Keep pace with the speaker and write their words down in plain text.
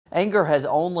Anger has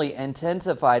only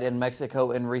intensified in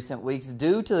Mexico in recent weeks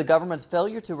due to the government's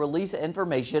failure to release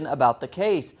information about the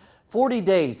case. 40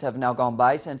 days have now gone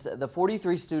by since the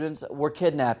 43 students were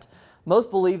kidnapped.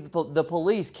 Most believe the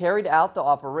police carried out the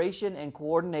operation in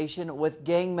coordination with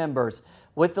gang members.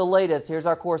 With the latest, here's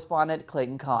our correspondent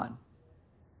Clayton Kahn.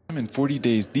 In 40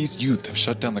 days, these youth have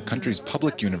shut down the country's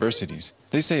public universities.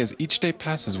 They say as each day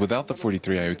passes without the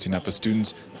 43 Ayotzinapa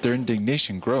students, their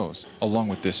indignation grows, along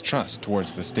with distrust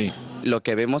towards the state. Lo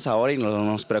que vemos ahora y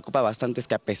nos preocupa bastante es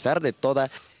que a pesar de toda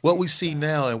What we see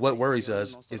now and what worries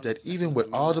us is that even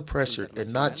with all the pressure,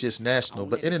 and not just national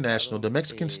but international, the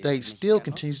Mexican state still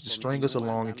continues to string us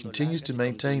along and continues to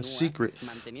maintain secret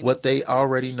what they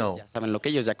already know. The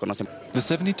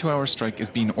 72-hour strike is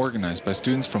being organized by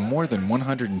students from more than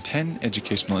 110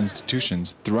 educational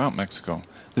institutions throughout Mexico.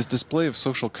 This display of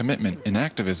social commitment and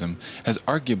activism has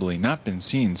arguably not been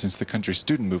seen since the country's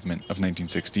student movement of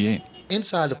 1968.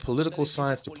 Inside the political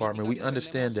science department, we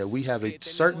understand that we have a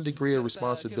certain degree of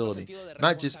responsibility,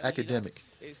 not just academic,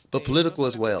 but political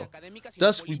as well.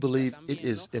 Thus, we believe it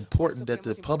is important that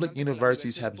the public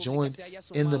universities have joined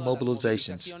in the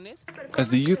mobilizations. As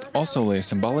the youth also lay a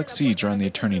symbolic siege around the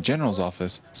Attorney General's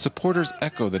office, supporters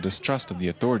echo the distrust of the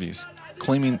authorities,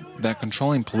 claiming that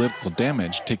controlling political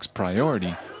damage takes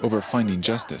priority over finding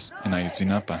justice in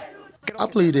Ayotzinapa. I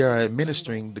believe they are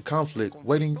administering the conflict,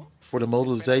 waiting for the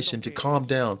mobilization to calm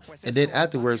down, and then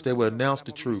afterwards they will announce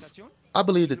the truth. I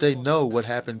believe that they know what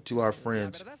happened to our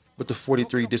friends, but the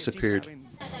 43 disappeared.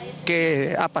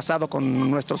 ¿Qué ha pasado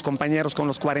con nuestros compañeros, con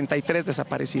los 43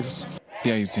 desaparecidos?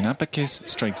 The Ayotzinapa case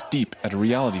strikes deep at a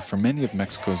reality for many of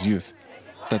Mexico's youth,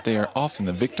 that they are often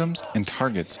the victims and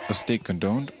targets of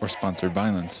state-condoned or sponsored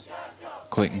violence.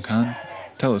 Clayton Kahn,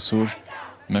 Telesur,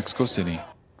 Mexico City.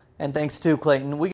 And thanks to Clayton.